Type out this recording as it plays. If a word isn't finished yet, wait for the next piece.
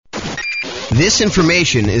This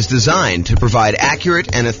information is designed to provide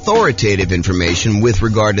accurate and authoritative information with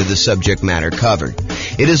regard to the subject matter covered.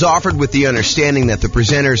 It is offered with the understanding that the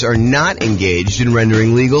presenters are not engaged in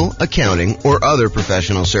rendering legal, accounting, or other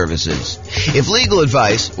professional services. If legal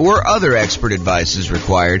advice or other expert advice is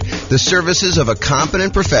required, the services of a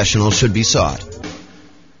competent professional should be sought.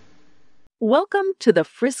 Welcome to the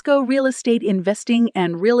Frisco Real Estate Investing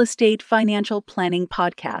and Real Estate Financial Planning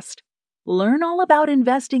Podcast. Learn all about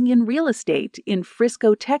investing in real estate in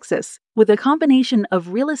Frisco, Texas, with a combination of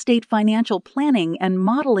real estate financial planning and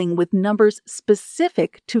modeling with numbers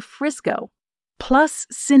specific to Frisco, plus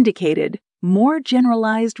syndicated, more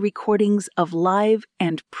generalized recordings of live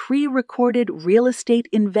and pre-recorded real estate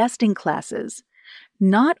investing classes,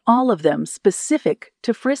 not all of them specific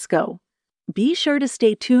to Frisco. Be sure to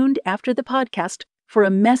stay tuned after the podcast for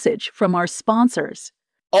a message from our sponsors.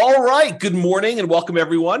 All right, good morning and welcome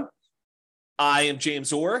everyone. I am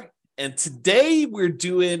James Orr, and today we're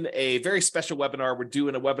doing a very special webinar. We're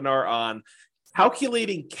doing a webinar on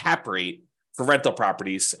calculating cap rate for rental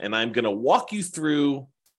properties, and I'm going to walk you through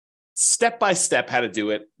step-by-step how to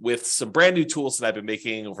do it with some brand new tools that I've been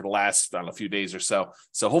making over the last, few days or so.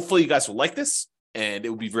 So hopefully you guys will like this, and it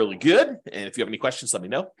will be really good. And if you have any questions, let me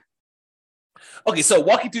know. Okay, so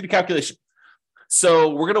walking through the calculation. So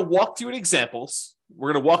we're going to walk through examples.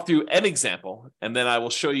 We're going to walk through an example, and then I will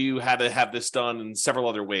show you how to have this done in several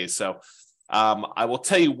other ways. So I will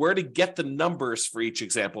tell you where to get the numbers for each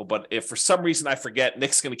example, but if for some reason I forget,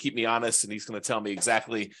 Nick's going to keep me honest, and he's going to tell me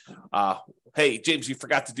exactly, hey, James, you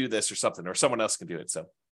forgot to do this or something, or someone else can do it. So.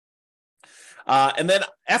 And then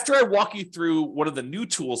after I walk you through one of the new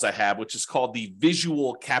tools I have, which is called the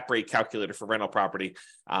Visual Cap Rate Calculator for rental property,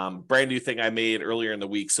 brand new thing I made earlier in the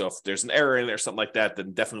week. So if there's an error in there or something like that,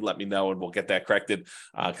 then definitely let me know and we'll get that corrected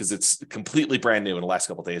because it's completely brand new in the last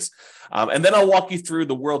couple of days. And then I'll walk you through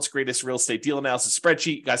the world's greatest real estate deal analysis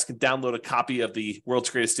spreadsheet. You guys can download a copy of the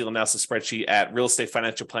world's greatest deal analysis spreadsheet at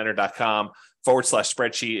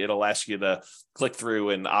realestatefinancialplanner.com/spreadsheet. It'll ask you to click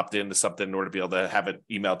through and opt into something in order to be able to have it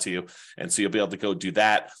emailed to you. And so you'll be able to go do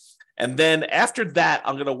that. And then after that,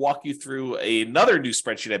 I'm going to walk you through another new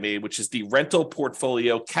spreadsheet I made, which is the rental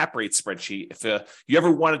portfolio cap rate spreadsheet. If you ever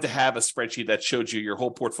wanted to have a spreadsheet that showed you your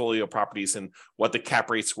whole portfolio of properties and what the cap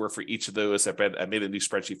rates were for each of those, I made a new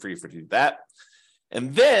spreadsheet for you to do that.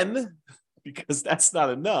 And then, because that's not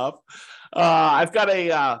enough, I've got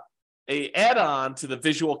a add-on to the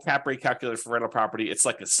Visual Cap Rate Calculator for rental property. It's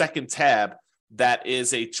like a second tab that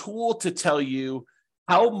is a tool to tell you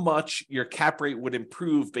how much your cap rate would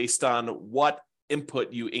improve based on what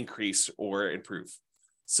input you increase or improve.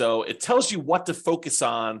 So it tells you what to focus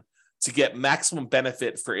on to get maximum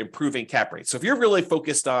benefit for improving cap rates. So if you're really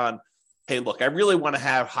focused on, hey, look, I really want to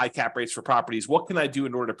have high cap rates for properties. What can I do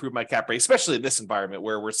in order to improve my cap rate, especially in this environment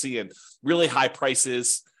where we're seeing really high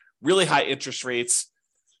prices, really high interest rates,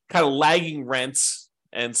 kind of lagging rents.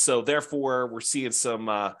 And so therefore we're seeing some,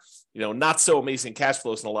 not so amazing cash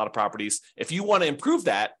flows in a lot of properties. If you want to improve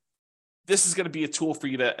that, this is going to be a tool for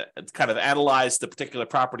you to kind of analyze the particular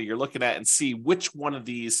property you're looking at and see which one of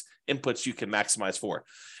these inputs you can maximize for.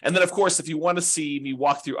 And then, of course, if you want to see me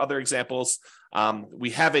walk through other examples, we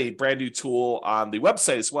have a brand new tool on the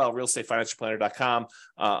website as well, realestatefinancialplanner.com,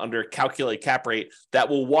 under Calculate Cap Rate, that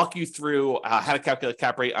will walk you through how to calculate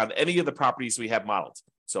cap rate on any of the properties we have modeled.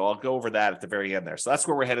 So I'll go over that at the very end there. So that's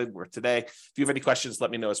where we're headed today. If you have any questions,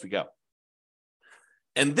 let me know as we go.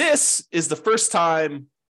 And this is the first time,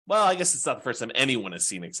 well, I guess it's not the first time anyone has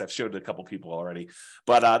seen it because I've showed it to a couple people already.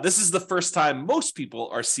 But this is the first time most people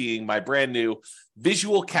are seeing my brand new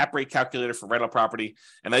Visual Cap Rate Calculator for rental property.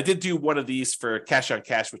 And I did do one of these for cash on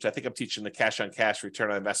cash, which I think I'm teaching the cash on cash return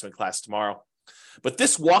on investment class tomorrow. But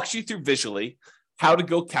this walks you through visually how to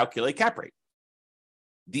go calculate cap rate.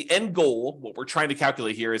 The end goal, what we're trying to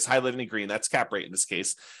calculate here, is highlighted in green. That's cap rate in this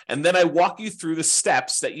case. And then I walk you through the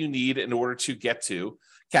steps that you need in order to get to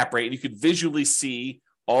cap rate. And you can visually see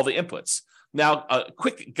all the inputs. Now, a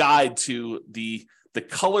quick guide to the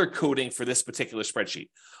color coding for this particular spreadsheet.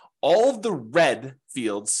 All of the red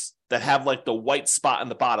fields that have like the white spot on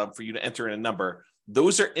the bottom for you to enter in a number,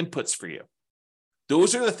 those are inputs for you.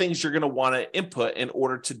 Those are the things you're going to want to input in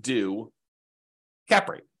order to do cap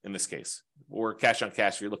rate in this case, or cash on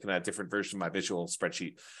cash if you're looking at a different version of my visual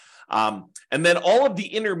spreadsheet. And then all of the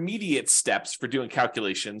intermediate steps for doing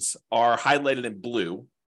calculations are highlighted in blue.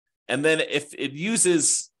 And then if it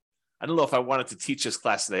uses, I don't know if I wanted to teach this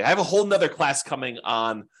class today. I have a whole nother class coming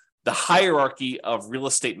on the hierarchy of real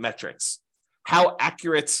estate metrics, how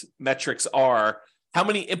accurate metrics are how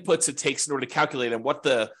many inputs it takes in order to calculate and what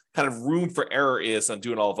the kind of room for error is on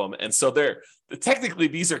doing all of them. And so technically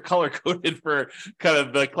these are color coded for kind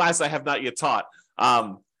of the class I have not yet taught.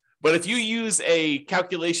 But if you use a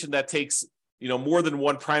calculation that takes, more than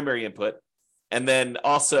one primary input, and then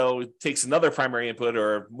also takes another primary input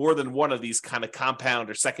or more than one of these kind of compound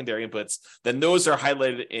or secondary inputs, then those are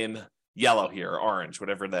highlighted in yellow here, or orange,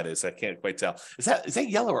 whatever that is. I can't quite tell. Is that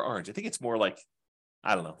yellow or orange? I think it's more like,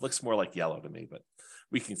 I don't know, looks more like yellow to me, but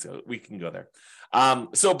we can go there.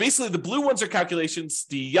 So basically the blue ones are calculations,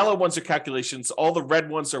 the yellow ones are calculations, all the red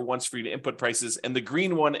ones are ones for you to input prices, and the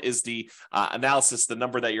green one is the analysis, the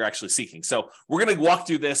number that you're actually seeking. So we're going to walk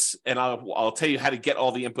through this, and I'll tell you how to get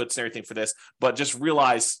all the inputs and everything for this, but just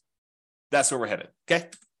realize that's where we're headed, okay?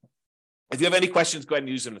 If you have any questions, go ahead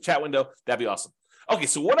and use them in the chat window. That'd be awesome. Okay,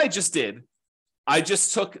 so what I just did, I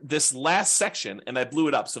just took this last section and I blew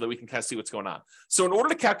it up so that we can kind of see what's going on. So in order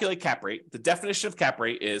to calculate cap rate, the definition of cap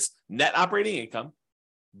rate is net operating income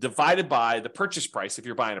divided by the purchase price if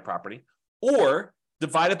you're buying a property, or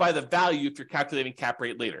divided by the value if you're calculating cap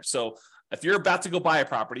rate later. So if you're about to go buy a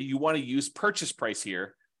property, you want to use purchase price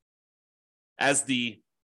here as the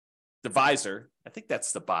divisor. I think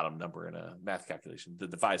that's the bottom number in a math calculation, the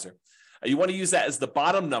divisor. You want to use that as the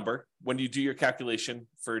bottom number when you do your calculation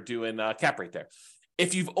for doing cap rate there.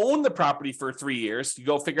 If you've owned the property for 3 years, you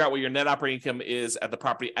go figure out what your net operating income is at the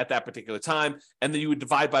property at that particular time, and then you would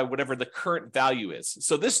divide by whatever the current value is.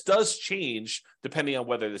 So this does change depending on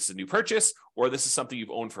whether this is a new purchase or this is something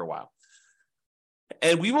you've owned for a while.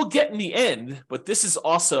 And we will get in the end, but this is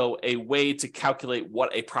also a way to calculate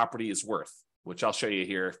what a property is worth, which I'll show you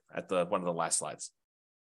here at one of the last slides.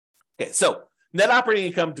 Okay, so net operating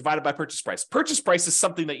income divided by purchase price. Purchase price is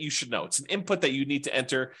something that you should know. It's an input that you need to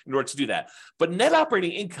enter in order to do that. But net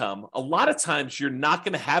operating income, a lot of times you're not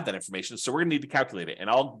going to have that information, so we're going to need to calculate it. And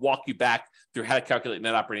I'll walk you back through how to calculate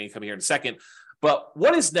net operating income here in a second. But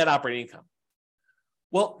what is net operating income?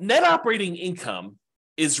 Well, net operating income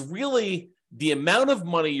is really the amount of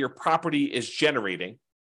money your property is generating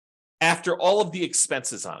after all of the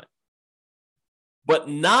expenses on it, but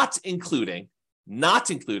not including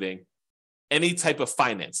any type of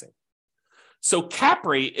financing. So cap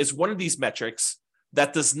rate is one of these metrics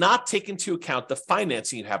that does not take into account the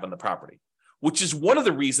financing you have on the property, which is one of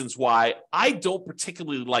the reasons why I don't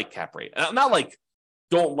particularly like cap rate. And I'm not like,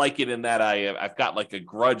 don't like it in that I've got like a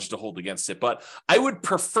grudge to hold against it, but I would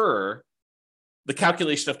prefer the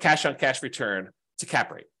calculation of cash on cash return to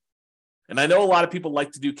cap rate. And I know a lot of people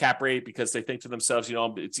like to do cap rate because they think to themselves,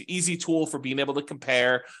 it's an easy tool for being able to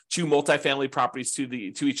compare two multifamily properties to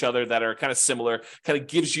each other that are kind of similar, kind of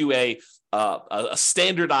gives you a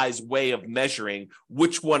standardized way of measuring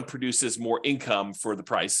which one produces more income for the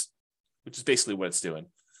price, which is basically what it's doing.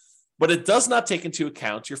 But it does not take into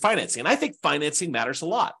account your financing. And I think financing matters a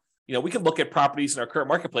lot. We can look at properties in our current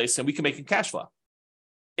marketplace and we can make them cash flow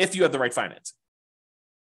if you have the right financing,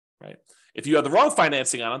 right? If you have the wrong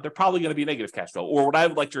financing on it, they're probably going to be negative cash flow, or what I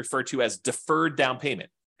would like to refer to as deferred down payment.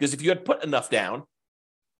 Because if you had put enough down,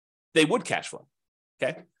 they would cash flow,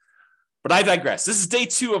 okay? But I digress. This is day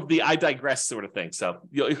 2 of the I digress sort of thing, so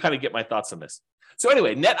you'll kind of get my thoughts on this. So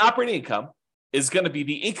anyway, net operating income is going to be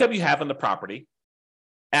the income you have on the property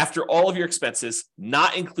after all of your expenses,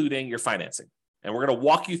 not including your financing. And we're going to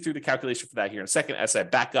walk you through the calculation for that here in a second as I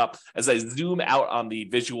back up, as I zoom out on the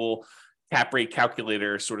visual cap rate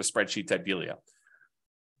calculator sort of spreadsheet type dealio.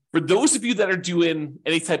 For those of you that are doing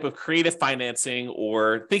any type of creative financing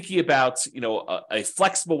or thinking about, a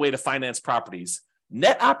flexible way to finance properties,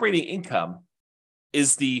 net operating income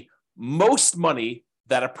is the most money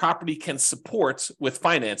that a property can support with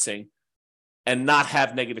financing and not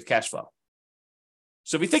have negative cash flow.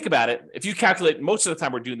 So if you think about it, if you calculate, most of the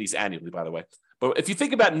time we're doing these annually, by the way, but if you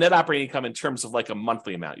think about net operating income in terms of like a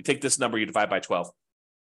monthly amount, you take this number, you divide by 12.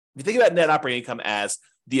 If you think about net operating income as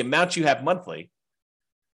the amount you have monthly,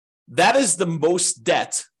 that is the most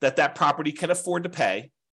debt that property can afford to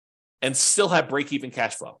pay and still have break-even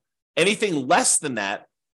cash flow. Anything less than that,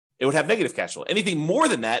 it would have negative cash flow. Anything more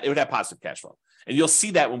than that, it would have positive cash flow. And you'll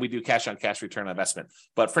see that when we do cash on cash return on investment.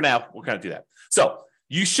 But for now, we're going to do that. So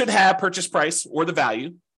you should have purchase price or the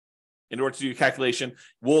value in order to do your calculation.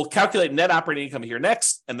 We'll calculate net operating income here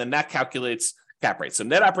next, and then that calculates cap rate. So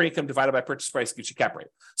net operating income divided by purchase price gives you cap rate.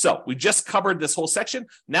 So we just covered this whole section.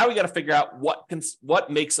 Now we got to figure out what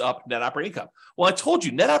makes up net operating income. Well, I told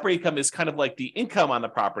you net operating income is kind of like the income on the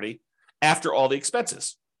property after all the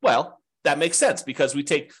expenses. Well, that makes sense because we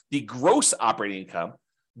take the gross operating income,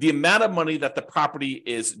 the amount of money that the property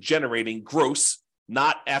is generating gross,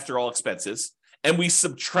 not after all expenses, and we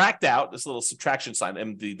subtract out this little subtraction sign,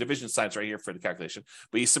 and the division sign's right here for the calculation,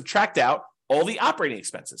 but you subtract out all the operating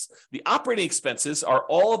expenses. The operating expenses are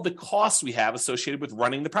all of the costs we have associated with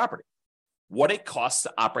running the property, what it costs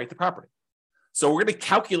to operate the property. So we're going to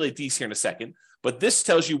calculate these here in a second, but this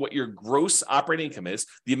tells you what your gross operating income is,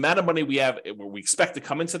 the amount of money we have, we expect to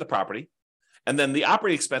come into the property, and then the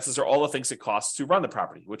operating expenses are all the things it costs to run the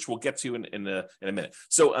property, which we'll get to in a minute.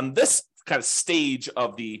 So on this kind of stage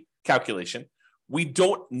of the calculation, we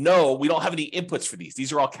don't have any inputs for these.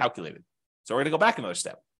 These are all calculated. So we're going to go back another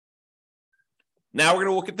step. Now we're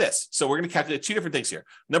going to look at this. So we're going to calculate two different things here.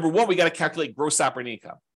 Number one, we got to calculate gross operating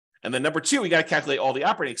income. And then number two, we got to calculate all the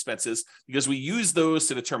operating expenses because we use those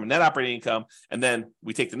to determine net operating income. And then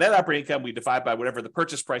we take the net operating income, we divide by whatever the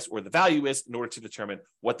purchase price or the value is in order to determine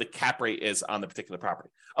what the cap rate is on the particular property.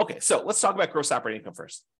 Okay, so let's talk about gross operating income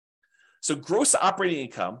first. So gross operating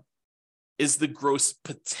income is the gross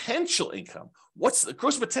potential income. What's the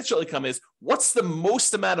gross potential income is what's the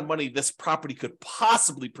most amount of money this property could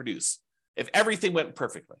possibly produce if everything went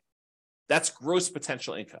perfectly. That's gross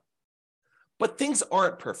potential income. But things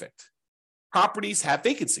aren't perfect. Properties have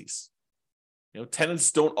vacancies.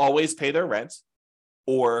 Tenants don't always pay their rent,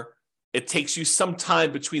 or it takes you some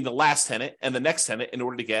time between the last tenant and the next tenant in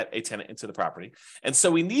order to get a tenant into the property. And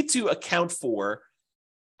so we need to account for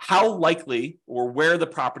how likely or where the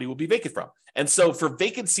property will be vacant from. And so for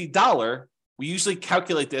vacancy dollar, we usually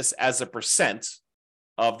calculate this as a percent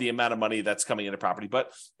of the amount of money that's coming into property.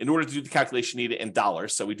 But in order to do the calculation, you need it in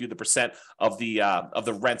dollars. So we do the percent of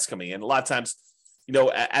the rents coming in. A lot of times,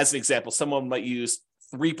 as an example, someone might use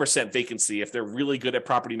 3% vacancy. If they're really good at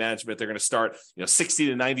property management, they're going to start 60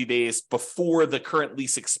 to 90 days before the current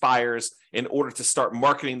lease expires in order to start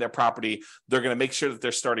marketing their property. They're going to make sure that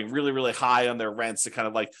they're starting really, really high on their rents to kind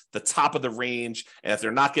of like the top of the range. And if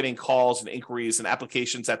they're not getting calls and inquiries and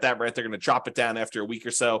applications at that rent, they're going to drop it down after a week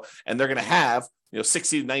or so. And they're going to have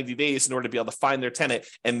 60 to 90 days in order to be able to find their tenant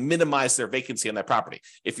and minimize their vacancy on that property.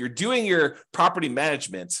 If you're doing your property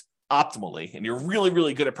management optimally and you're really,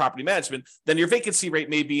 really good at property management, then your vacancy rate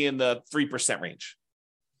may be in the 3% range.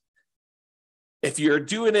 If you're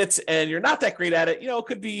doing it and you're not that great at it, it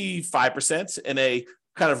could be 5%. In a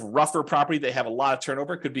kind of rougher property, they have a lot of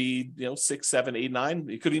turnover. It could be 6, 7, 8, 9.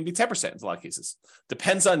 It could even be 10% in a lot of cases.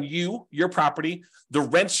 Depends on your property, the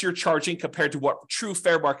rents you're charging compared to what true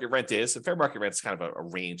fair market rent is. And fair market rent is kind of a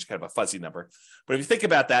range, kind of a fuzzy number. But if you think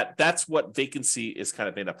about that, that's what vacancy is kind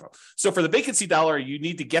of made up of. So for the vacancy dollar, you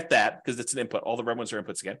need to get that because it's an input. All the red ones are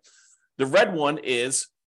inputs again. The red one is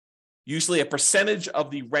usually a percentage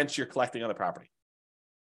of the rents you're collecting on the property.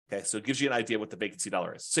 Okay, so it gives you an idea what the vacancy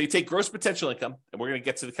dollar is. So you take gross potential income, and we're going to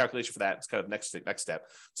get to the calculation for that. It's kind of next step.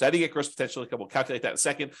 So how do you get gross potential income? We'll calculate that in a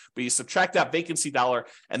second, but you subtract out vacancy dollar,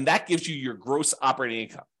 and that gives you your gross operating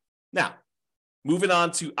income. Now, moving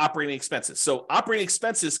on to operating expenses. So operating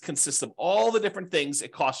expenses consist of all the different things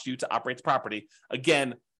it costs you to operate the property.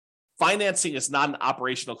 Again, financing is not an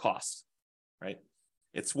operational cost, right?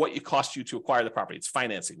 It's what it costs you to acquire the property. It's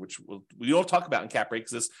financing, which we don't talk about in cap rate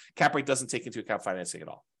because this cap rate doesn't take into account financing at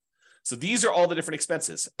all. So these are all the different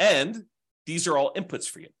expenses, and these are all inputs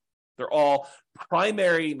for you. They're all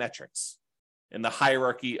primary metrics in the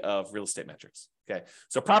hierarchy of real estate metrics. Okay,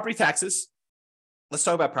 so property taxes. Let's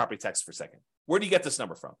talk about property taxes for a second. Where do you get this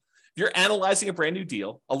number from? If you're analyzing a brand new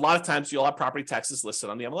deal, a lot of times you'll have property taxes listed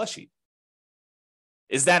on the MLS sheet.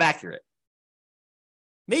 Is that accurate?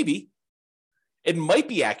 Maybe. It might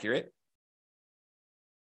be accurate.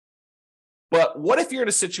 But what if you're in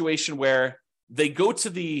a situation where they go to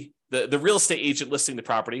the real estate agent listing the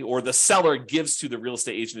property, or the seller gives to the real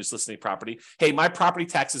estate agent who's listing the property, hey, my property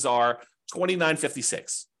taxes are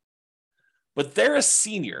 $29.56. But they're a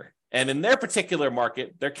senior, and in their particular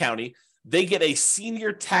market, their county, they get a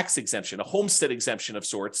senior tax exemption, a homestead exemption of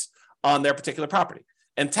sorts on their particular property.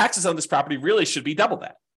 And taxes on this property really should be double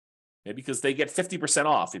that. Maybe because they get 50%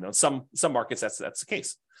 off. In some markets, that's the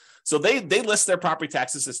case. So they list their property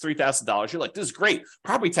taxes as $3,000. You're like, this is great.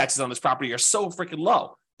 Property taxes on this property are so freaking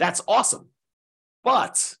low. That's awesome.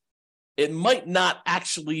 But it might not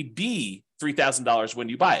actually be $3,000 when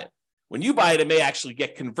you buy it. When you buy it, it may actually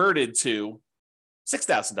get converted to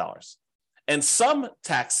 $6,000. And some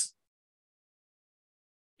tax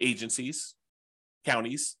agencies,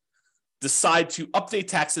 counties, decide to update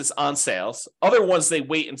taxes on sales. Other ones, they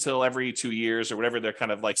wait until every 2 years or whatever their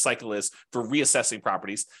kind of like cycle is for reassessing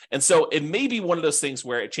properties. And so it may be one of those things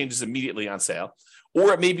where it changes immediately on sale,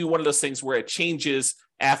 or it may be one of those things where it changes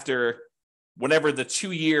after whenever the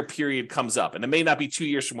 2-year period comes up. And it may not be 2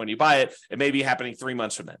 years from when you buy it. It may be happening 3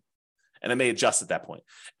 months from then. And it may adjust at that point.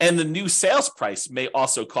 And the new sales price may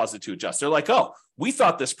also cause it to adjust. They're like, oh, we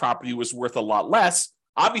thought this property was worth a lot less.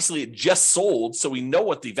 Obviously, it just sold, so we know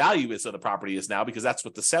what the value is of the property is now because that's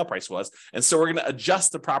what the sale price was. And so we're going to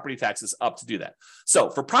adjust the property taxes up to do that. So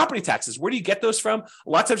for property taxes, where do you get those from? A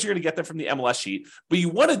lot of times you're going to get them from the MLS sheet, but you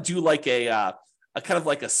want to do like a kind of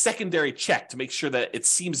like a secondary check to make sure that it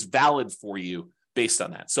seems valid for you based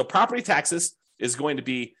on that. So property taxes is going to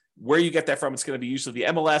be where you get that from. It's going to be usually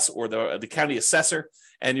the MLS or the county assessor,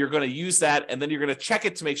 and you're going to use that, and then you're going to check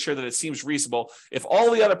it to make sure that it seems reasonable. If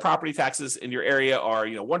all the other property taxes in your area are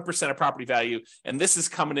 1% of property value, and this is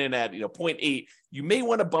coming in at 0.8, you may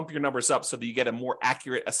want to bump your numbers up so that you get a more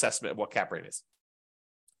accurate assessment of what cap rate is.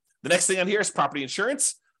 The next thing on here is property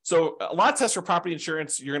insurance. So a lot of tests for property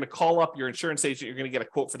insurance, you're going to call up your insurance agent, you're going to get a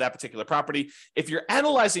quote for that particular property. If you're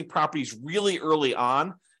analyzing properties really early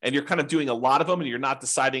on, and you're kind of doing a lot of them and you're not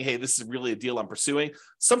deciding, hey, this is really a deal I'm pursuing,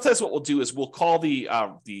 sometimes what we'll do is we'll call the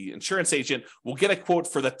insurance agent, we'll get a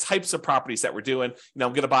quote for the types of properties that we're doing. I'm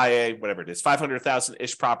going to buy a, whatever it is,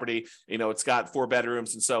 500,000-ish property. It's got 4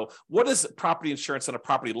 bedrooms. And so what is property insurance on a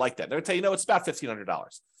property like that? They'll tell you, it's about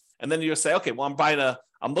 $1,500. And then you'll say, okay, well,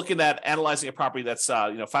 I'm looking at analyzing a property that's,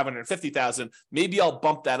 550,000. Maybe I'll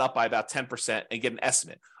bump that up by about 10% and get an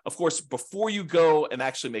estimate. Of course, before you go and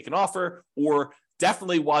actually make an offer, or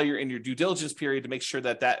definitely while you're in your due diligence period to make sure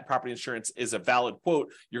that that property insurance is a valid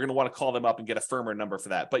quote, you're going to want to call them up and get a firmer number for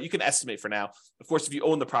that. But you can estimate for now. Of course, if you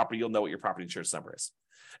own the property, you'll know what your property insurance number is.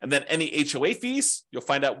 And then any HOA fees, you'll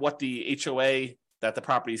find out what the HOA that the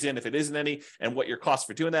property is in, if it isn't any, and what your costs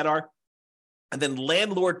for doing that are. And then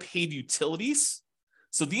landlord paid utilities.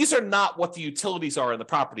 So these are not what the utilities are on the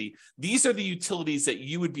property. These are the utilities that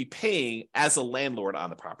you would be paying as a landlord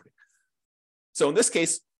on the property. So in this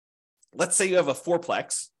case, let's say you have a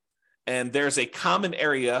fourplex and there's a common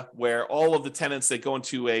area where all of the tenants, they go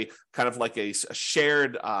into a kind of like a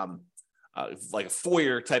shared, like a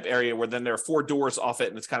foyer type area where then there are 4 doors off it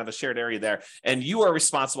and it's kind of a shared area there. And you are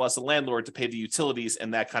responsible as a landlord to pay the utilities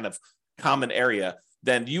in that kind of common area.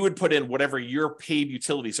 Then you would put in whatever your paid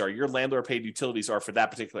utilities are, your landlord paid utilities are for that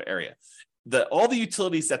particular area. All the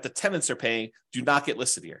utilities that the tenants are paying do not get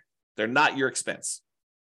listed here. They're not your expense.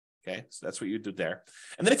 Okay, so that's what you do there.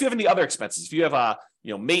 And then if you have any other expenses, if you have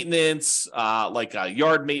maintenance, like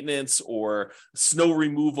yard maintenance or snow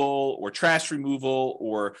removal or trash removal,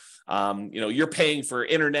 or you're paying for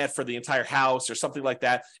internet for the entire house or something like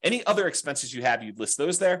that, any other expenses you have, you'd list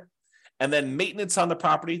those there. And then maintenance on the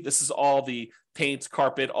property, this is all the paint,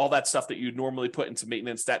 carpet, all that stuff that you'd normally put into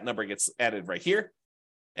maintenance. That number gets added right here.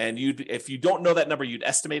 And if you don't know that number, you'd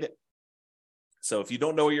estimate it. So if you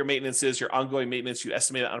don't know what your maintenance is, your ongoing maintenance, you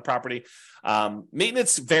estimate it on a property.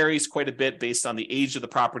 Maintenance varies quite a bit based on the age of the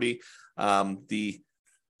property, the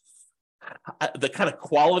kind of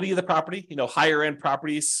quality of the property. Higher end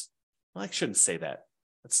properties, well, I shouldn't say that.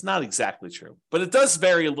 That's not exactly true, but it does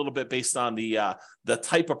vary a little bit based on the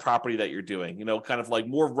type of property that you're doing. Kind of like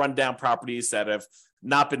more rundown properties that have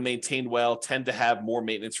not been maintained well tend to have more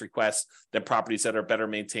maintenance requests than properties that are better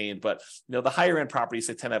maintained. But the higher end properties,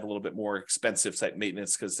 they tend to have a little bit more expensive type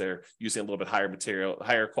maintenance because they're using a little bit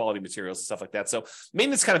higher quality materials and stuff like that. So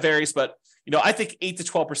maintenance kind of varies, but I think 8 to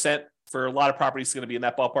 12% for a lot of properties is going to be in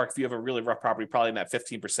that ballpark. If you have a really rough property, probably in that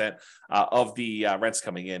 15% of the rents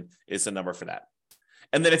coming in is the number for that.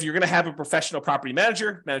 And then if you're going to have a professional property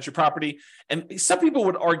manager manage your property, and some people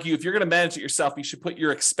would argue if you're going to manage it yourself, you should put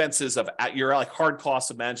your expenses at your like hard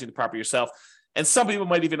costs of managing the property yourself. And some people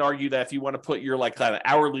might even argue that if you want to put your like kind of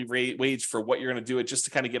hourly wage for what you're going to do it, just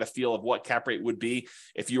to kind of get a feel of what cap rate would be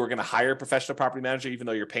if you were going to hire a professional property manager, even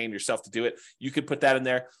though you're paying yourself to do it, you could put that in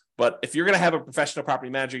there. But if you're going to have a professional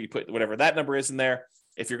property manager, you put whatever that number is in there.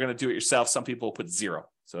 If you're going to do it yourself, some people will put 0.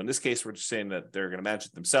 So in this case, we're just saying that they're going to manage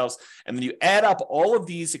it themselves. And then you add up all of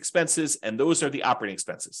these expenses, and those are the operating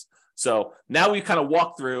expenses. So now we kind of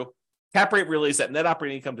walk through cap rate really is that net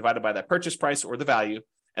operating income divided by that purchase price or the value.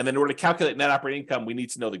 And then in order to calculate net operating income, we need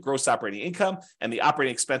to know the gross operating income and the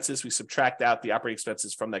operating expenses. We subtract out the operating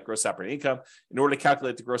expenses from that gross operating income. In order to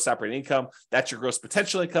calculate the gross operating income, that's your gross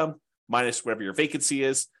potential income minus whatever your vacancy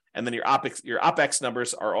is. And then your OPEX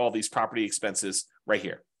numbers are all these property expenses right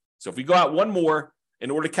here. So if we go out one more, in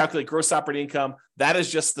order to calculate gross operating income, that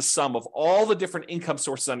is just the sum of all the different income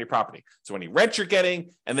sources on your property. So any rent you're getting,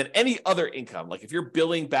 and then any other income, like if you're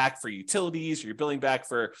billing back for utilities, or you're billing back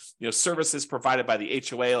for services provided by the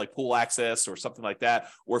HOA, like pool access or something like that,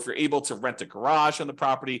 or if you're able to rent a garage on the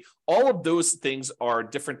property, all of those things are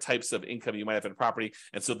different types of income you might have in a property,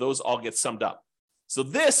 and so those all get summed up. So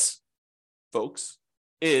this, folks,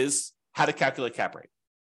 is how to calculate cap rate.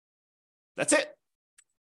 That's it.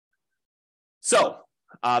 So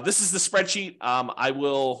this is the spreadsheet. I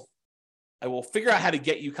will figure out how to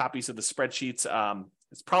get you copies of the spreadsheets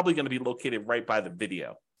It's probably going to be located right by the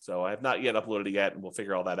video. So I have not yet uploaded it yet, and we'll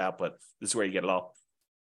figure all that out, but this is where you get it all.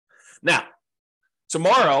 Now,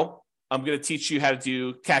 tomorrow, I'm going to teach you how to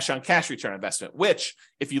do cash-on-cash return on investment, which,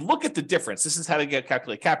 if you look at the difference, this is how to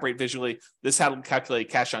calculate cap rate visually. This is how to calculate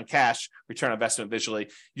cash-on-cash return on investment visually.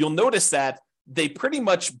 You'll notice that they pretty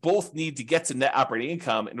much both need to get to net operating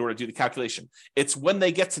income in order to do the calculation. It's when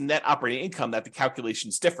they get to net operating income that the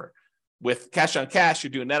calculations differ. With cash-on-cash,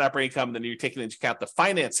 you're doing net operating income, and then you're taking into account the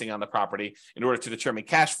financing on the property in order to determine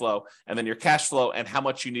cash flow, and then your cash flow and how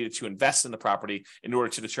much you needed to invest in the property in order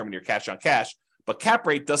to determine your cash-on-cash. But cap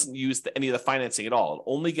rate doesn't use any of the financing at all. It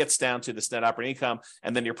only gets down to this net operating income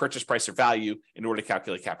and then your purchase price or value in order to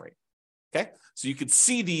calculate cap rate. Okay, so you can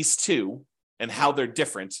see these two and how they're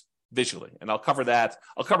different visually. And I'll cover that.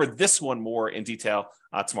 I'll cover this one more in detail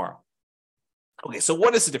tomorrow. Okay, so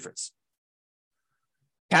what is the difference?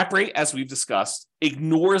 Cap rate, as we've discussed,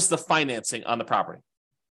 ignores the financing on the property.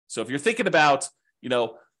 So if you're thinking about,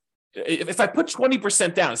 if I put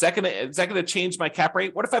 20% down, is that gonna change my cap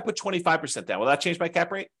rate? What if I put 25% down? Will that change my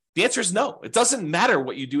cap rate? The answer is no. It doesn't matter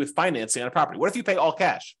what you do with financing on a property. What if you pay all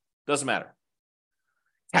cash? Doesn't matter.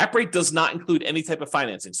 Cap rate does not include any type of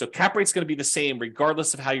financing. So cap rate's going to be the same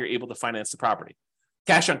regardless of how you're able to finance the property.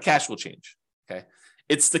 Cash on cash will change. Okay.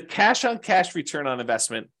 It's the cash on cash return on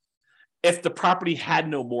investment if the property had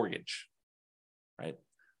no mortgage, right?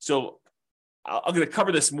 So I'm going to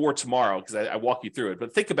cover this more tomorrow because I walk you through it.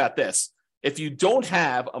 But think about this. If you don't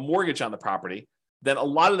have a mortgage on the property, then a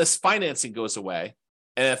lot of this financing goes away.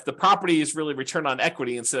 And if the property is really return on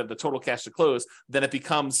equity instead of the total cash to close, then it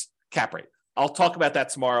becomes cap rate. I'll talk about that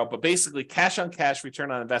tomorrow. But basically, cash on cash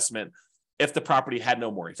return on investment if the property had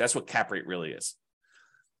no mortgage. That's what cap rate really is.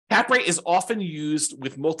 Cap rate is often used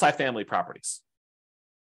with multifamily properties.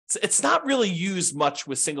 It's not really used much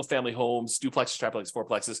with single-family homes, duplexes, triplexes,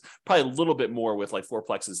 fourplexes. Probably a little bit more with like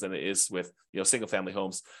fourplexes than it is with single-family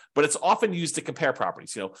homes. But it's often used to compare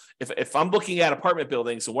properties. If I'm looking at apartment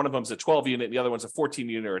buildings, and one of them is a 12-unit, and the other one's a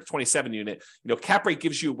 14-unit or a 27-unit, cap rate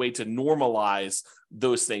gives you a way to normalize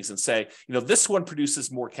those things and say, this one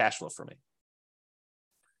produces more cash flow for me.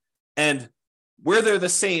 And where they're the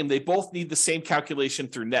same, they both need the same calculation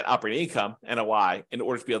through net operating income, NOI, in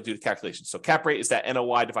order to be able to do the calculation. So cap rate is that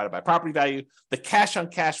NOI divided by property value. The cash on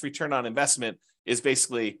cash return on investment is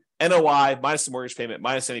basically NOI minus the mortgage payment,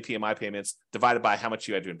 minus any PMI payments, divided by how much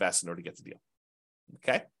you had to invest in order to get the deal.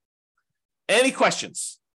 Okay? Any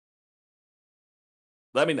questions?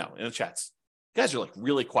 Let me know in the chats. You guys are like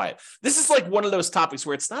really quiet. This is like one of those topics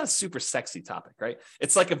where it's not a super sexy topic, right?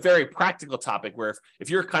 It's like a very practical topic where if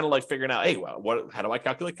you're kind of like figuring out, hey, well, how do I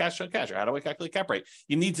calculate cash on cash or how do I calculate cap rate?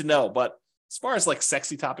 You need to know. But as far as like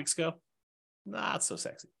sexy topics go, not so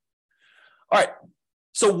sexy. All right.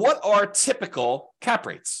 So what are typical cap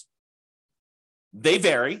rates? They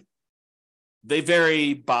vary. They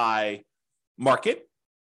vary by market.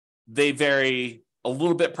 They vary a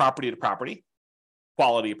little bit property to property,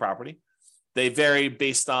 quality of property. They vary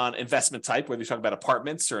based on investment type, whether you're talking about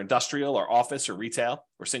apartments or industrial or office or retail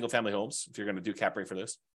or single family homes, if you're going to do cap rate for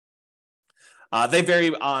this. They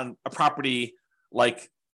vary on a property like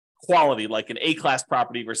quality, like an A-class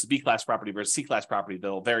property versus B-class property versus C-class property.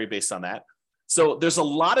 They'll vary based on that. So there's a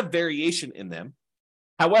lot of variation in them.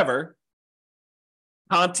 However,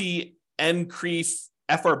 Conti, NCREIF,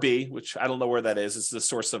 FRB, which I don't know where that is. It's the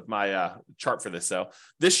source of my chart for this, though.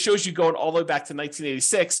 This shows you going all the way back to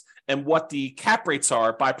 1986 and what the cap rates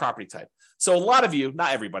are by property type. So a lot of you,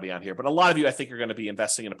 not everybody on here, but a lot of you, I think, are going to be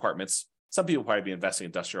investing in apartments. Some people probably be investing in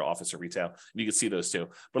industrial, office, or retail. And you can see those too.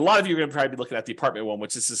 But a lot of you are going to probably be looking at the apartment one,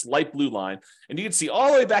 which is this light blue line. And you can see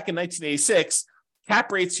all the way back in 1986,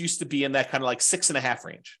 cap rates used to be in that kind of like 6.5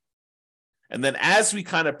 range. And then as we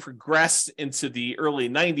kind of progressed into the early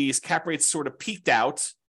 90s, cap rates sort of peaked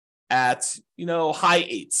out at, high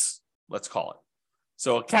 8s, let's call it.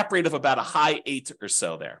 So a cap rate of about a high 8 or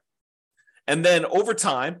so there. And then over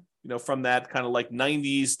time, from that kind of like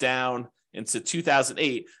 90s down into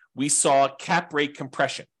 2008, we saw cap rate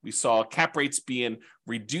compression. We saw cap rates being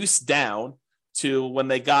reduced down to when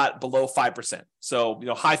they got below 5%. So,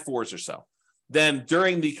 high 4s or so. Then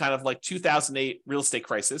during the kind of like 2008 real estate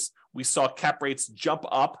crisis, we saw cap rates jump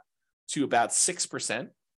up to about 6%.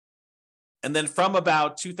 And then from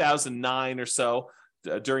about 2009 or so,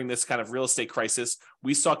 during this kind of real estate crisis,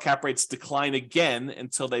 we saw cap rates decline again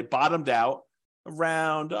until they bottomed out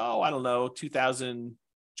around,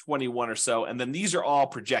 2021 or so. And then these are all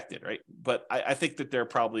projected, right? But I think that they're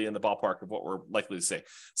probably in the ballpark of what we're likely to see.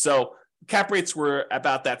 So cap rates were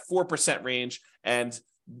about that 4% range. And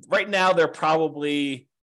right now, they're probably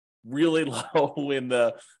really low in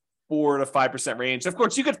the 4 to 5% range. Of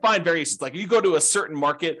course, you could find variations. Like you go to a certain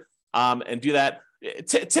market and do that.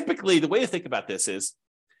 Typically, the way to think about this is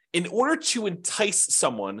in order to entice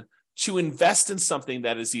someone to invest in something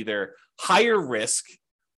that is either higher risk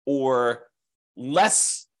or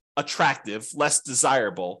less attractive, less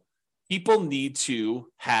desirable, people need to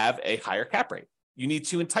have a higher cap rate. You need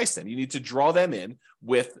to entice them. You need to draw them in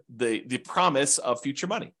with the promise of future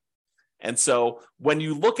money. And so when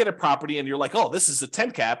you look at a property and you're like, oh, this is a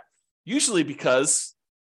 10 cap, usually because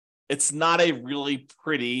it's not a really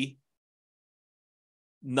pretty,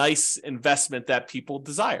 nice investment that people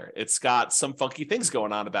desire. It's got some funky things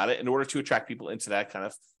going on about it in order to attract people into that kind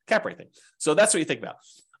of cap rate thing. So that's what you think about.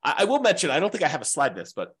 I will mention, I don't think I have a slide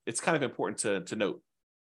this, but it's kind of important to note.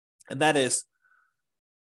 And that is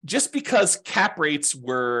just because cap rates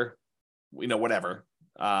were, whatever,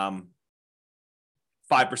 5%,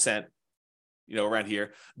 around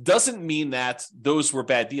here, doesn't mean that those were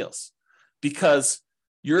bad deals, because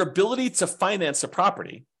your ability to finance a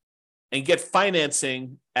property and get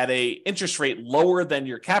financing at a interest rate lower than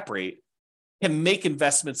your cap rate can make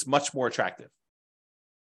investments much more attractive.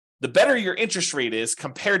 The better your interest rate is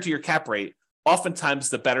compared to your cap rate, oftentimes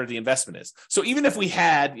the better the investment is. So even if we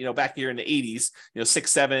had, back here in the 80s,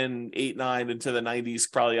 6, 7, 8, 9 into the 90s,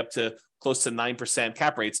 probably up to close to 9%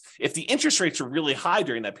 cap rates, if the interest rates were really high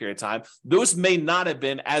during that period of time, those may not have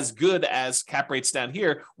been as good as cap rates down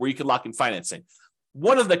here where you could lock in financing.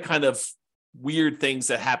 One of the kind of weird things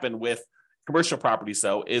that happen with commercial properties,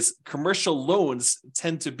 though, is commercial loans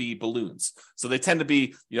tend to be balloons. So they tend to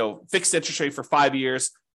be, fixed interest rate for 5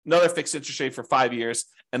 years, another fixed interest rate for 5 years,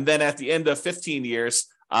 and then at the end of 15 years,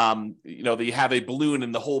 they have a balloon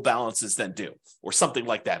and the whole balance is then due, or something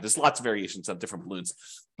like that. There's lots of variations on different balloons.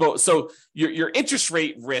 So your interest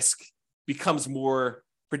rate risk becomes more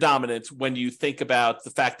predominant when you think about the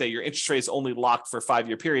fact that your interest rate is only locked for a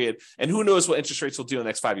 5-year period, and who knows what interest rates will do in the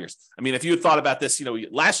next 5 years. I mean, if you had thought about this,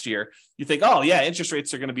 last year, you think, oh yeah, interest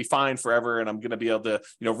rates are going to be fine forever, and I'm going to be able to,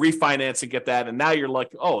 refinance and get that. And now you're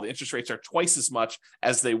like, oh, the interest rates are twice as much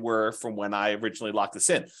as they were from when I originally locked this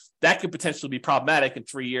in. That could potentially be problematic in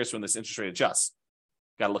 3 years when this interest rate adjusts.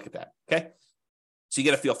 Got to look at that. Okay, so you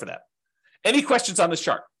get a feel for that. Any questions on this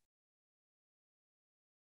chart?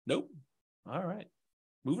 Nope. All right.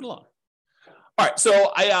 Moving along. All right,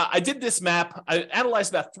 so I did this map. I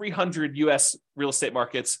analyzed about 300 U.S. real estate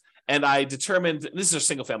markets, and I determined, this is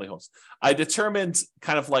single family homes. I determined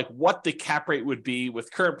kind of like what the cap rate would be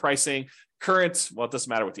with current pricing, it doesn't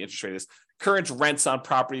matter what the interest rate is, current rents on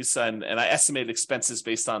properties, and I estimated expenses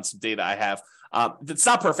based on some data I have. It's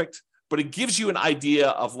not perfect, but it gives you an idea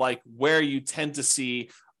of like where you tend to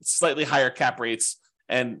see slightly higher cap rates.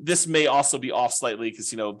 And this may also be off slightly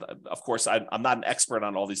because, of course, I'm not an expert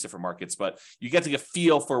on all these different markets, but you get to get a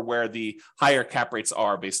feel for where the higher cap rates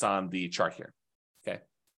are based on the chart here. Okay.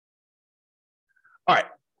 All right.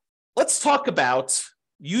 Let's talk about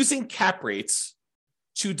using cap rates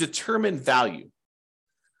to determine value.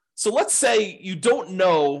 So let's say you don't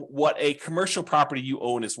know what a commercial property you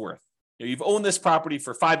own is worth. You've owned this property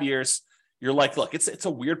for 5 years. You're like, look, it's a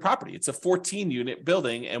weird property. It's a 14-unit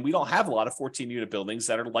building, and we don't have a lot of 14-unit buildings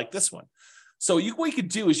that are like this one. So what you could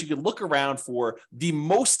do is you could look around for the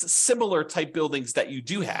most similar type buildings that you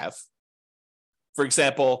do have. For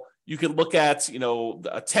example, you could look at, a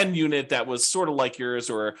 10-unit that was sort of like yours,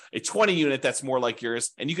 or a 20-unit that's more like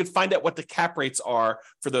yours, and you could find out what the cap rates are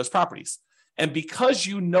for those properties. And because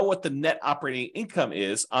you know what the net operating income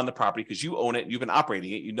is on the property, because you own it, you've been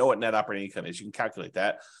operating it, you know what net operating income is, you can calculate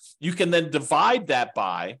that. You can then divide that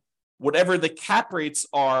by whatever the cap rates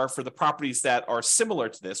are for the properties that are similar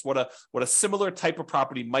to this, what a similar type of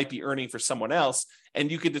property might be earning for someone else,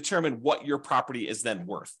 and you can determine what your property is then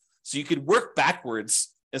worth. So you could work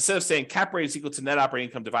backwards. Instead of saying cap rate is equal to net operating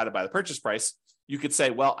income divided by the purchase price, you could say,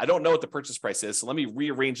 well, I don't know what the purchase price is, so let me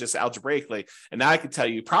rearrange this algebraically. And now I can tell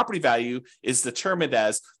you property value is determined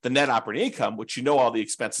as the net operating income, which you know all the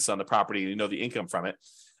expenses on the property and you know the income from it,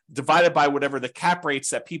 divided by whatever the cap rates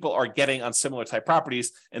that people are getting on similar type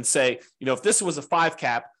properties, and say, if this was a 5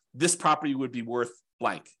 cap, this property would be worth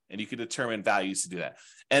blank. And you could determine values to do that.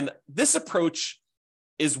 And this approach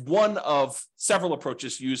is one of several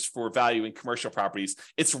approaches used for valuing commercial properties.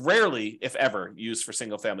 It's rarely, if ever, used for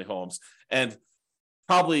single family homes. And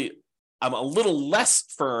probably I'm a little less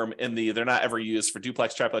firm in they're not ever used for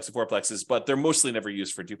duplex, triplex, and fourplexes, but they're mostly never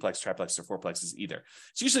used for duplex, triplex, or fourplexes either.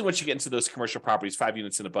 It's usually once you get into those commercial properties, 5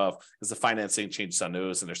 units and above, because the financing changes on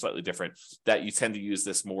those and they're slightly different, that you tend to use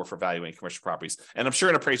this more for valuing commercial properties. And I'm sure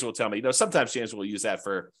an appraiser will tell me, sometimes James will use that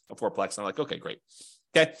for a fourplex. And I'm like, okay, great.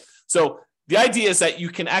 Okay. So the idea is that you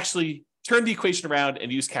can actually turn the equation around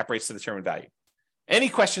and use cap rates to determine value. Any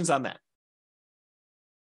questions on that?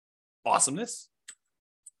 Awesomeness.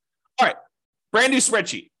 All right, brand new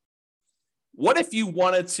spreadsheet. What if you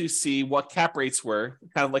wanted to see what cap rates were,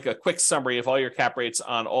 kind of like a quick summary of all your cap rates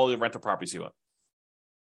on all the rental properties you own?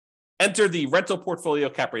 Enter the rental portfolio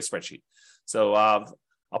cap rate spreadsheet. So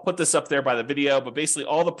I'll put this up there by the video, but basically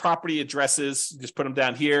all the property addresses, just put them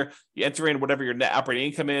down here. You enter in whatever your net operating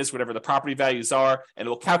income is, whatever the property values are, and it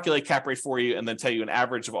will calculate cap rate for you and then tell you an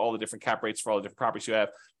average of all the different cap rates for all the different properties you have.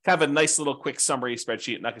 Kind of a nice little quick summary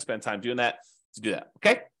spreadsheet. I'm not going to spend time doing that to do that.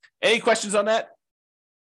 Okay. Any questions on that?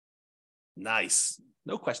 Nice.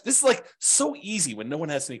 No question. This is like so easy when no one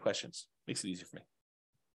has any questions. Makes it easy for me.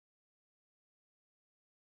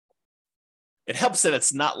 It helps that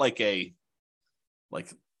it's not like a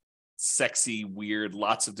sexy, weird,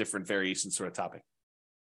 lots of different variations sort of topic.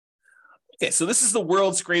 Okay, so this is the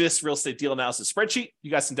world's greatest real estate deal analysis spreadsheet. You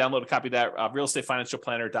guys can download a copy of that,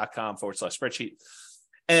 realestatefinancialplanner.com/spreadsheet.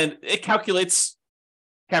 And it calculates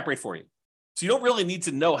cap rate for you. So you don't really need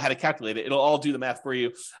to know how to calculate it. It'll all do the math for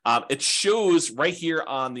you. It shows right here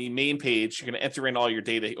on the main page. You're going to enter in all your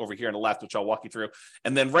data over here on the left, which I'll walk you through.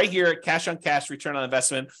 And then right here, cash on cash return on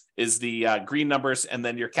investment is the green numbers. And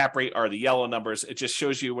then your cap rate are the yellow numbers. It just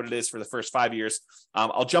shows you what it is for the first 5 years.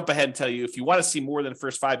 I'll jump ahead and tell you, if you want to see more than the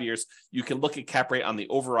first 5 years, you can look at cap rate on the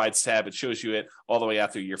overrides tab. It shows you it all the way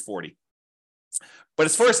out through year 40. But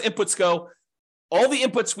as far as inputs go, all the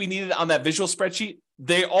inputs we needed on that visual spreadsheet,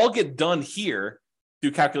 they all get done here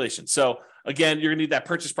through calculation. So again, you're gonna need that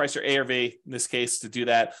purchase price or ARV in this case to do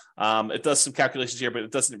that. It does some calculations here, but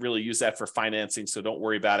it doesn't really use that for financing. So don't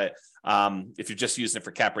worry about it. If you're just using it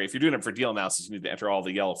for cap rate, if you're doing it for deal analysis, you need to enter all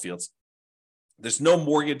the yellow fields. There's no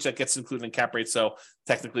mortgage that gets included in cap rate, so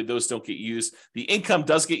technically those don't get used. The income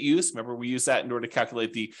does get used. Remember, we use that in order to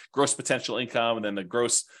calculate the gross potential income and then the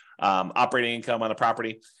gross operating income on the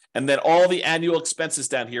property. And then all the annual expenses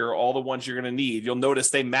down here are all the ones you're going to need. You'll notice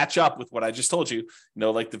they match up with what I just told you. You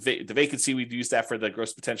know, like the vacancy, we've used that for the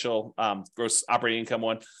gross potential, gross operating income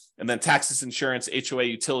one. And then taxes, insurance, HOA,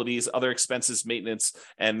 utilities, other expenses, maintenance,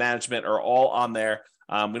 and management are all on there.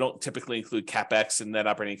 We don't typically include CapEx and net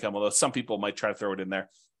operating income, although some people might try to throw it in there.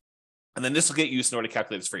 And then this will get used in order to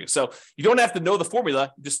calculate this for you. So you don't have to know the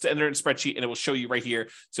formula, just to enter in a spreadsheet and it will show you right here.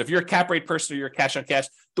 So if you're a cap rate person or you're a cash on cash,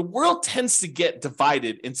 the world tends to get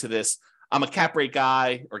divided into this. I'm a cap rate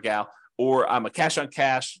guy or gal, or I'm a cash on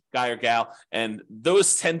cash guy or gal. And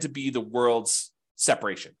those tend to be the world's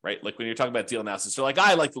separation, right? Like when you're talking about deal analysis, they're like,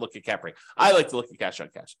 I like to look at cap rate. I like to look at cash on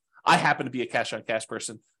cash. I happen to be a cash on cash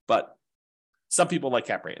person, but some people like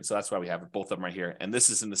cap rate. And so that's why we have both of them right here. And this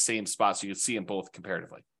is in the same spot. So you can see them both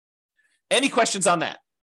comparatively. Any questions on that?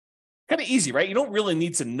 Kind of easy, right? You don't really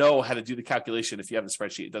need to know how to do the calculation. If you have the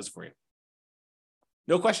spreadsheet, it does it for you.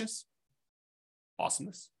 No questions?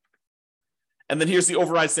 Awesomeness. And then here's the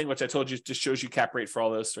overrides thing, which I told you just shows you cap rate for all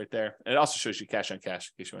those right there. And it also shows you cash on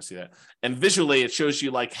cash, in case you want to see that. And visually, it shows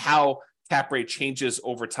you like how cap rate changes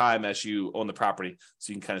over time as you own the property.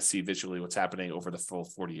 So you can kind of see visually what's happening over the full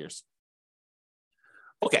 40 years.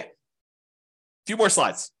 Okay. A few more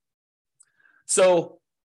slides. So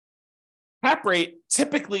cap rate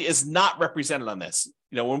typically is not represented on this.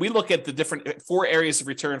 You know, when we look at the different 4 areas of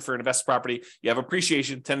return for an invested property, you have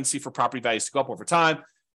appreciation, tendency for property values to go up over time,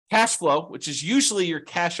 cash flow, which is usually your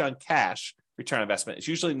cash on cash return on investment. It's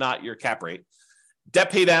usually not your cap rate.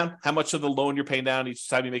 Debt pay down, how much of the loan you're paying down each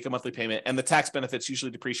time you make a monthly payment, and the tax benefits,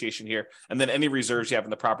 usually depreciation here, and then any reserves you have in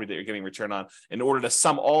the property that you're getting return on in order to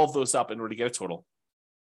sum all of those up in order to get a total.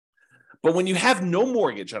 But when you have no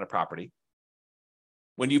mortgage on a property,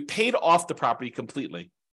 when you paid off the property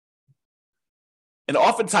completely, and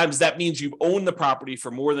oftentimes that means you've owned the property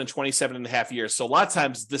for more than 27 and a half years. So a lot of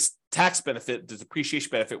times this tax benefit, the depreciation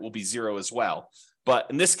benefit will be zero as well. But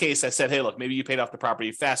in this case, I said, hey, look, maybe you paid off the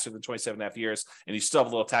property faster than 27 and a half years and you still have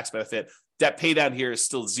a little tax benefit. Debt pay down here is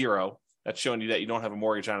still zero. That's showing you that you don't have a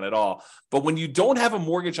mortgage on it at all. But when you don't have a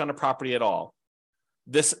mortgage on a property at all,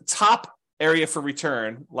 this top area for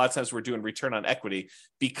return, a lot of times we're doing return on equity,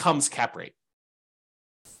 becomes cap rate.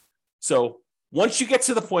 So once you get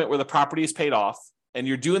to the point where the property is paid off and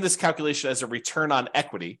you're doing this calculation as a return on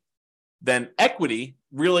equity, then equity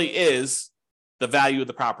really is the value of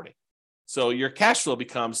the property. So your cash flow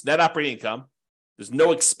becomes net operating income. There's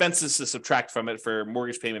no expenses to subtract from it for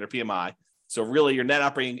mortgage payment or PMI. So really your net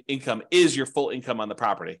operating income is your full income on the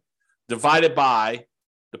property divided by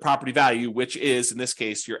the property value, which is in this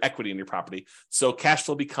case, your equity in your property. So cash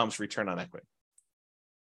flow becomes return on equity.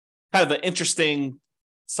 Kind of an interesting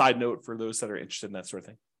side note for those that are interested in that sort of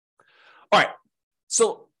thing. All right.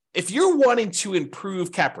 So if you're wanting to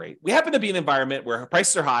improve cap rate, we happen to be in an environment where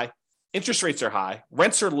prices are high, interest rates are high,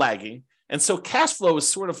 rents are lagging, And so cash flow is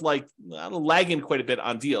sort of like lagging quite a bit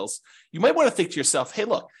on deals. You might want to think to yourself, hey,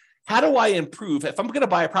 look, how do I improve? If I'm going to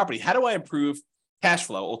buy a property, how do I improve cash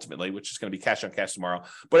flow ultimately, which is going to be cash on cash tomorrow?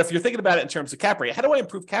 But if you're thinking about it in terms of cap rate, how do I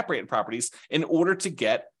improve cap rate in properties in order to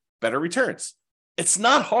get better returns? It's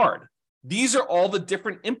not hard. These are all the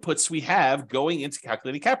different inputs we have going into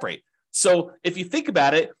calculating cap rate. So if you think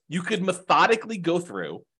about it, you could methodically go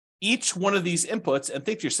through each one of these inputs and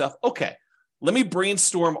think to yourself, okay, let me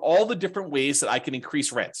brainstorm all the different ways that I can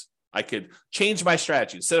increase rent. I could change my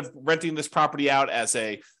strategy. Instead of renting this property out as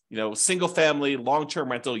a single family,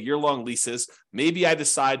 long-term rental, year-long leases, maybe I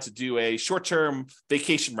decide to do a short-term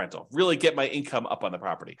vacation rental, really get my income up on the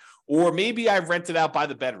property. Or maybe I rent it out by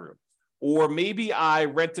the bedroom. Or maybe I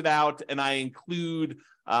rent it out and I include,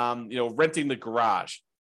 renting the garage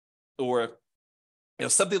or,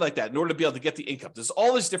 something like that in order to be able to get the income. There's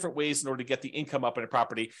all these different ways in order to get the income up in a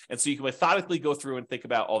property. And so you can methodically go through and think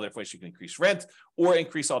about all the different ways you can increase rent or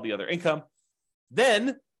increase all the other income.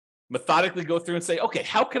 Then methodically go through and say, okay,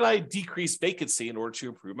 how can I decrease vacancy in order to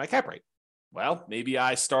improve my cap rate? Well, maybe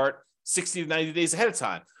I start 60 to 90 days ahead of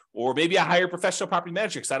time. Or maybe I hire a professional property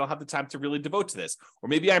manager because I don't have the time to really devote to this. Or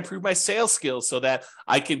maybe I improve my sales skills so that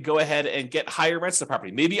I can go ahead and get higher rents to the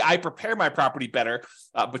property. Maybe I prepare my property better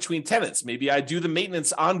between tenants. Maybe I do the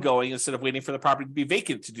maintenance ongoing instead of waiting for the property to be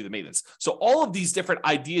vacant to do the maintenance. So all of these different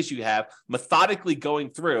ideas you have methodically going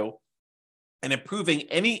through and improving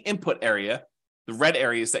any input area, the red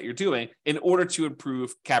areas that you're doing, in order to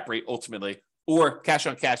improve cap rate ultimately, or cash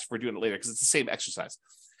on cash if we're doing it later, because it's the same exercise.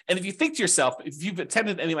 And if you think to yourself, if you've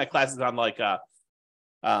attended any of my classes on how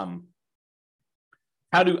to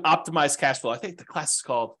optimize cash flow, I think the class is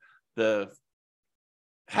called the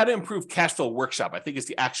How to Improve Cash Flow Workshop, I think is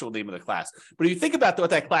the actual name of the class. But if you think about what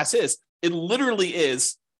that class is, it literally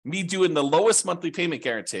is me doing the lowest monthly payment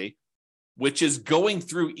guarantee, which is going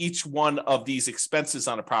through each one of these expenses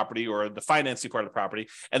on a property or the financing part of the property,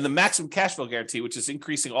 and the maximum cash flow guarantee, which is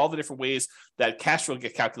increasing all the different ways that cash flow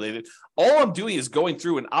get calculated. All I'm doing is going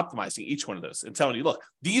through and optimizing each one of those and telling you, look,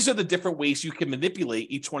 these are the different ways you can manipulate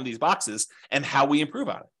each one of these boxes and how we improve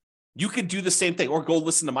on it. You could do the same thing or go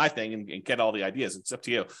listen to my thing and get all the ideas. It's up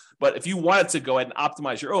to you. But if you wanted to go ahead and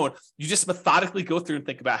optimize your own, you just methodically go through and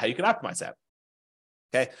think about how you can optimize that.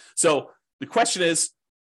 Okay. So the question is,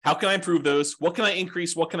 how can I improve those? What can I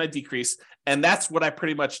increase? What can I decrease? And that's what I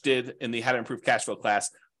pretty much did in the How to Improve Cash Flow class.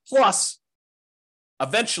 Plus,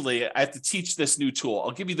 eventually, I have to teach this new tool. I'll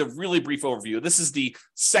give you the really brief overview. This is the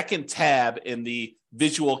second tab in the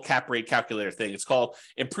visual cap rate calculator thing. It's called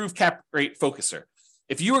Improve Cap Rate Focuser.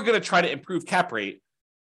 If you were going to try to improve cap rate,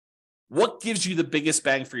 what gives you the biggest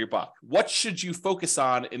bang for your buck? What should you focus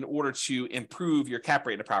on in order to improve your cap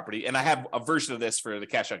rate in a property? And I have a version of this for the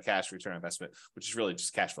cash on cash return on investment, which is really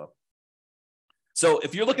just cash flow. So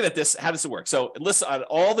if you're looking at this, how does it work? So it lists on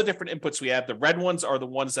all the different inputs we have. The red ones are the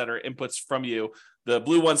ones that are inputs from you. The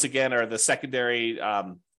blue ones, again, are the secondary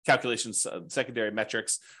calculations, secondary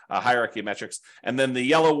metrics, hierarchy of metrics. And then the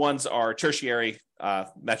yellow ones are tertiary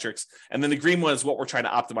metrics. And then the green one is what we're trying to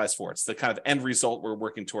optimize for. It's the kind of end result we're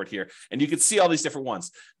working toward here. And you can see all these different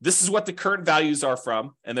ones. This is what the current values are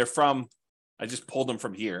from. And they're from, I just pulled them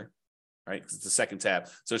from here, right? Because it's the second tab.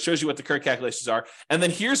 So it shows you what the current calculations are. And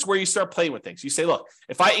then here's where you start playing with things. You say, look,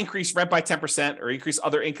 if I increase rent by 10% or increase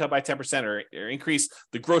other income by 10% or increase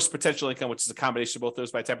the gross potential income, which is a combination of both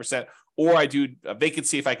those by 10%, or I do a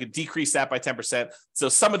vacancy, if I could decrease that by 10%. So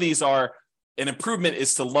some of these are an improvement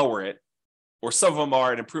is to lower it, or some of them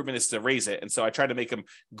are an improvement is to raise it. And so I try to make them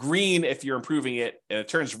green if you're improving it, and it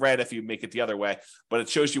turns red if you make it the other way. But it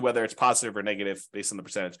shows you whether it's positive or negative based on the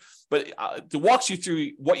percentage. But it walks you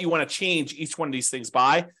through what you want to change each one of these things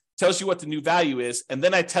by, tells you what the new value is. And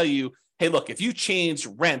then I tell you, hey, look, if you change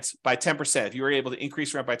rent by 10%, if you were able to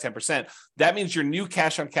increase rent by 10%, that means your new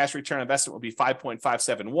cash on cash return on investment will be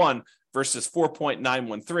 5.571 versus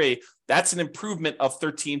 4.913. That's an improvement of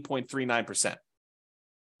 13.39%.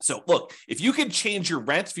 So look, if you can change your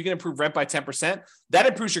rent, if you can improve rent by 10%, that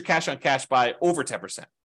improves your cash on cash by over 10%.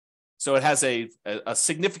 So it has a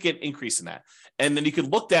significant increase in that. And then you can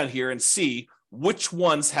look down here and see which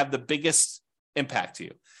ones have the biggest impact to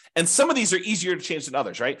you. And some of these are easier to change than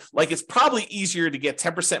others, right? Like it's probably easier to get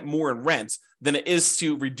 10% more in rent than it is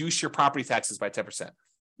to reduce your property taxes by 10%.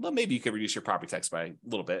 well, maybe you can reduce your property tax by a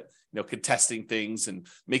little bit, contesting things and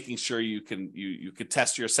making sure you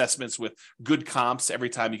contest your assessments with good comps every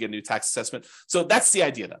time you get a new tax assessment. So that's the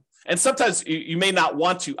idea though. And sometimes you may not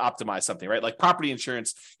want to optimize something, right? Like property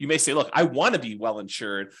insurance, you may say, look, I want to be well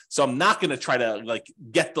insured, so I'm not going to try to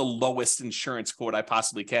get the lowest insurance quote I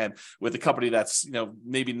possibly can with a company that's,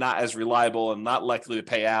 maybe not as reliable and not likely to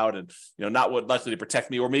pay out and, not likely to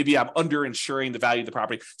protect me, or maybe I'm underinsuring the value of the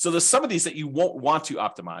property. So there's some of these that you won't want to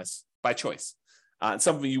optimize by choice. And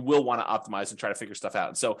some of them you will want to optimize and try to figure stuff out.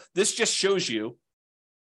 And so this just shows you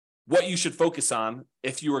what you should focus on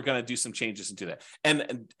if you are going to do some changes into that.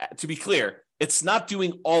 And to be clear, it's not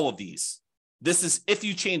doing all of these. This is, if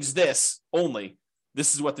you change this only,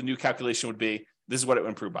 this is what the new calculation would be. This is what it would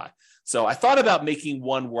improve by. So I thought about making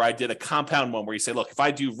one where I did a compound one where you say, look, if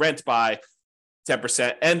I do rent by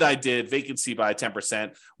 10% and I did vacancy by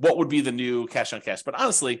 10%, what would be the new cash on cash? But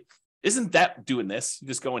honestly, isn't that doing this? You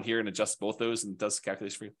just go in here and adjust both those and it does the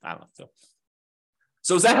calculation for you. I don't know.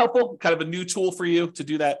 So is that helpful? Kind of a new tool for you to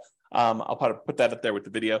do that. I'll probably put that up there with the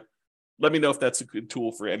video. Let me know if that's a good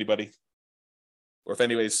tool for anybody or if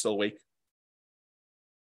anybody's still awake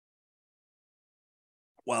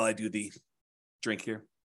while I do the drink here.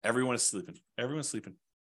 Everyone is sleeping. Everyone's sleeping.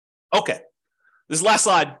 Okay. This is the last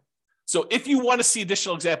slide. So if you want to see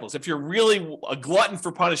additional examples, if you're really a glutton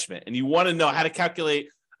for punishment and you want to know how to calculate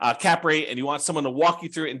cap rate and you want someone to walk you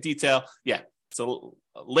through it in detail, yeah. So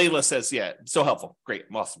Layla says, yeah, so helpful. Great.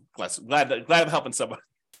 Awesome. Glad I'm helping somebody.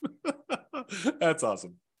 That's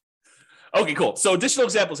awesome. Okay, cool. So additional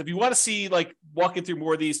examples. If you want to see walking through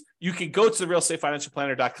more of these, you can go to the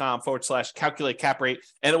realestateFinancialPlanner.com/calculate cap rate,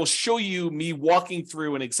 and it will show you me walking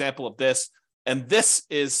through an example of this. And this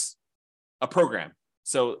is a program.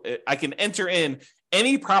 So I can enter in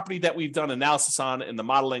any property that we've done analysis on in the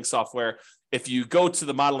modeling software. If you go to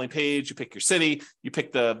the modeling page, you pick your city, you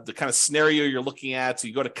pick the kind of scenario you're looking at. So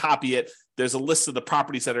you go to copy it. There's a list of the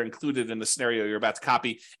properties that are included in the scenario you're about to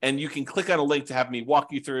copy. And you can click on a link to have me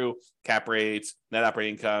walk you through cap rates, net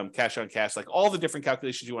operating income, cash on cash, all the different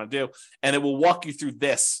calculations you want to do. And it will walk you through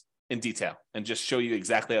this in detail and just show you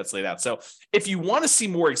exactly how it's laid out. So if you want to see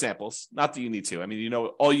more examples, not that you need to,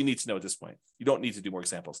 all you need to know at this point, you don't need to do more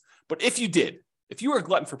examples. But if you were a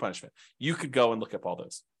glutton for punishment, you could go and look up all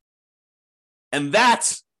those. And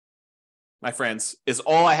that, my friends, is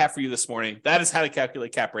all I have for you this morning. That is how to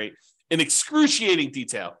calculate cap rate in excruciating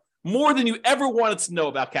detail, more than you ever wanted to know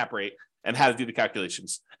about cap rate and how to do the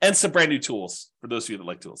calculations, and some brand new tools for those of you that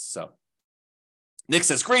like tools. So Nick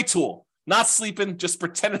says, great tool. Not sleeping, just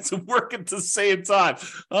pretending to work at the same time.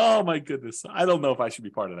 Oh my goodness. I don't know if I should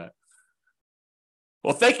be part of that.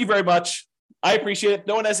 Well, thank you very much. I appreciate it.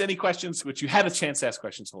 No one has any questions, which you had a chance to ask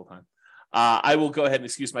questions the whole time. I will go ahead and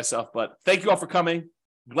excuse myself, but thank you all for coming.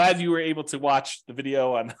 Glad you were able to watch the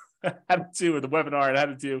video on how to do the webinar and how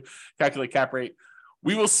to do calculate cap rate.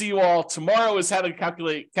 We will see you all. Tomorrow is how to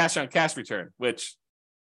calculate cash on cash return, which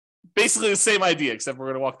basically the same idea, except we're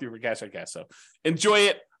going to walk through for cash on cash. So enjoy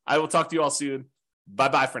it. I will talk to you all soon.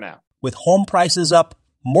 Bye-bye for now. With home prices up,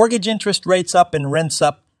 mortgage interest rates up, and rents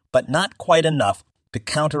up, but not quite enough to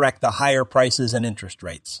counteract the higher prices and interest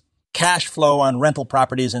rates. Cash flow on rental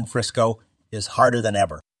properties in Frisco is harder than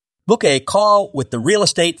ever. Book a call with the Real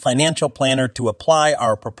Estate Financial Planner to apply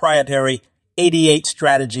our proprietary 88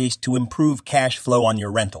 strategies to improve cash flow on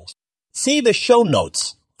your rentals. See the show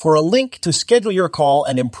notes for a link to schedule your call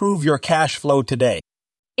and improve your cash flow today.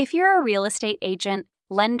 If you're a real estate agent,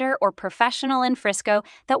 lender, or professional in Frisco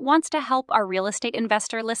that wants to help our real estate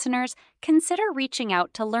investor listeners, consider reaching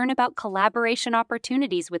out to learn about collaboration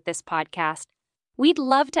opportunities with this podcast. We'd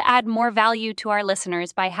love to add more value to our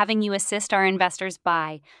listeners by having you assist our investors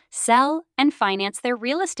buy, sell, and finance their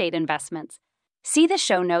real estate investments. See the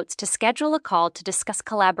show notes to schedule a call to discuss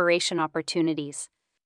collaboration opportunities.